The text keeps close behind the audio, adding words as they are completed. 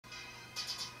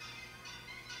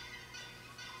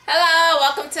Hello,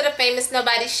 welcome to the Famous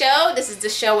Nobody Show. This is the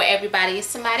show where everybody is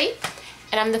somebody.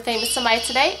 And I'm the famous somebody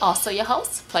today, also your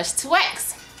host,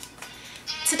 Plush2X.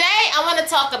 Today, I want to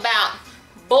talk about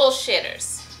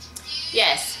bullshitters.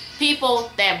 Yes, people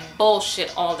that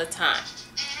bullshit all the time.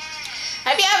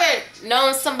 Have you ever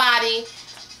known somebody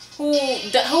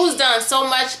who's done so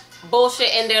much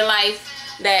bullshit in their life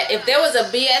that if there was a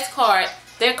BS card,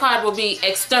 their card will be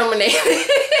exterminated?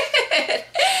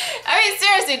 I mean,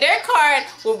 seriously, their card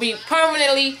will be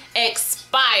permanently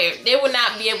expired. They will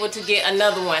not be able to get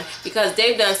another one because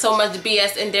they've done so much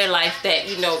BS in their life that,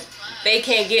 you know, they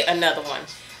can't get another one.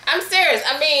 I'm serious.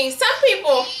 I mean, some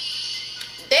people,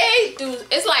 they do,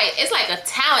 it's like a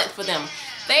talent for them.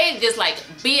 They just like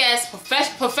BS,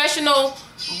 professional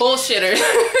bullshitters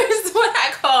is what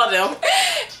I call them.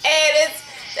 And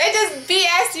they just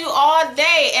BS you all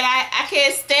day, and I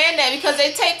can't stand that because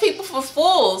they take people for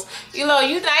fools. You know,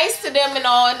 you nice to them and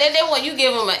all, and then you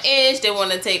give them an inch, they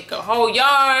want to take a whole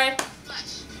yard.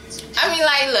 I mean,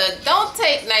 like, look, don't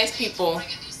take nice people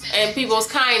and people's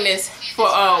kindness for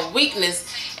weakness.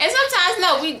 And sometimes,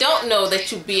 no, we don't know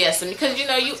that you BS them because, you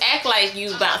know, you act like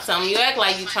you about something. You act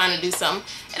like you trying to do something.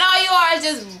 And all you are is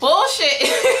just bullshit,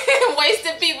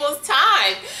 wasting people's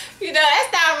time. You know,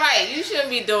 that's not right. You shouldn't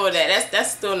be doing that.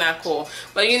 That's still not cool.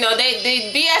 But, you know,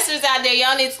 they BSers out there,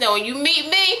 y'all need to know, when you meet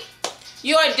me,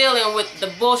 you are dealing with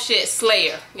the bullshit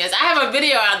slayer. Yes, I have a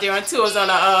video out there too. It's on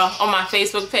my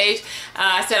Facebook page.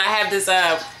 I said I have this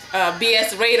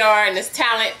BS radar and this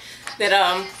talent that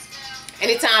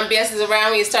anytime BS is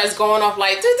around me, it starts going off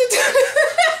like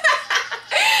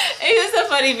It's a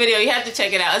funny video. You have to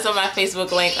check it out. It's on my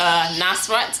Facebook link,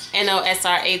 Nosrat,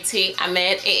 N-O-S-R-A-T,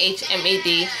 Ahmed,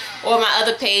 A-H-M-E-D, or my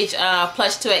other page,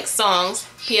 Plush2X Songs,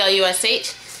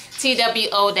 P-L-U-S-H,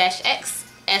 T-W-O-X,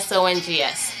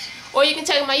 S-O-N-G-S. Or you can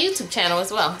check out my YouTube channel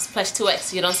as well. It's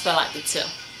Plush2X. You don't spell out the 2.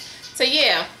 So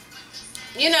yeah,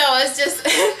 you know, it's just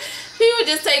people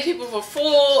just take people for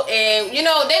fool, and you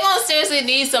know they're gonna seriously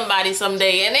need somebody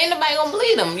someday, and ain't nobody gonna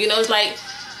believe them. You know, it's like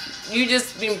you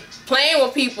just been playing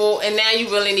with people, and now you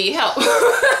really need help.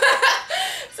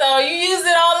 So you use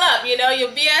it all up. You know, your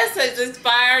BS has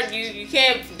expired. You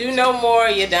can't do no more.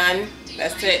 You're done.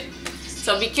 That's it.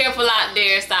 So be careful out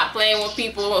there. Stop playing with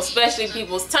people, especially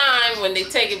people's time when they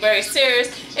take it very serious.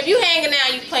 If you hanging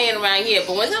out, you playing around here.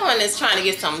 But when someone is trying to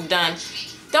get something done,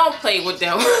 don't play with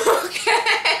them.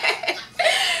 Okay.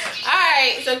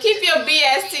 Alright, so keep your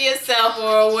BS to yourself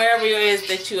or wherever it is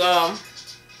that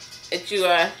you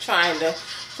are trying to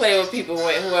play with people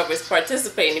with, whoever's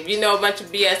participating. If you know a bunch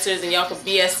of BSers and y'all can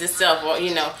BS yourself, or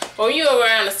you know, or you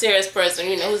around a serious person,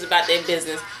 you know, who's about their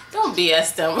business, don't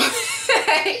BS them.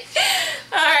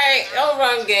 Alright, don't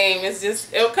run game. It's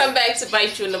just, it'll come back to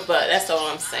bite you in the butt. That's all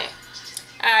I'm saying.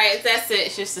 Alright, that's it.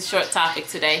 It's just a short topic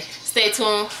today. Stay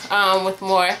tuned with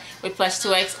more with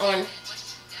Plush2X on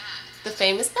the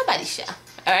Famous Nobody Show.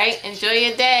 Alright, enjoy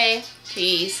your day.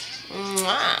 Peace.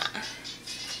 Mwah.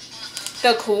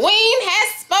 The Queen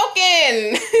has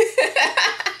spoken.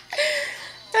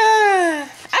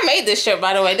 I made this shirt,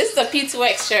 by the way. This is a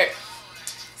P2X shirt.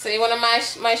 See, one of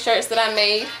my shirts that I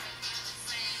made.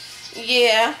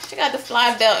 Yeah, she got the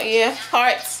fly belt. Yeah,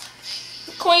 hearts.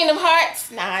 Queen of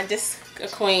hearts. Nah, just a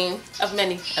queen of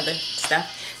many other stuff.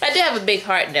 But I do have a big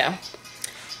heart though.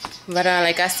 But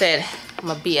like I said,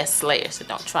 I'm a BS slayer, so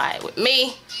don't try it with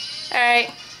me.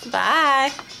 Alright,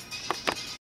 bye.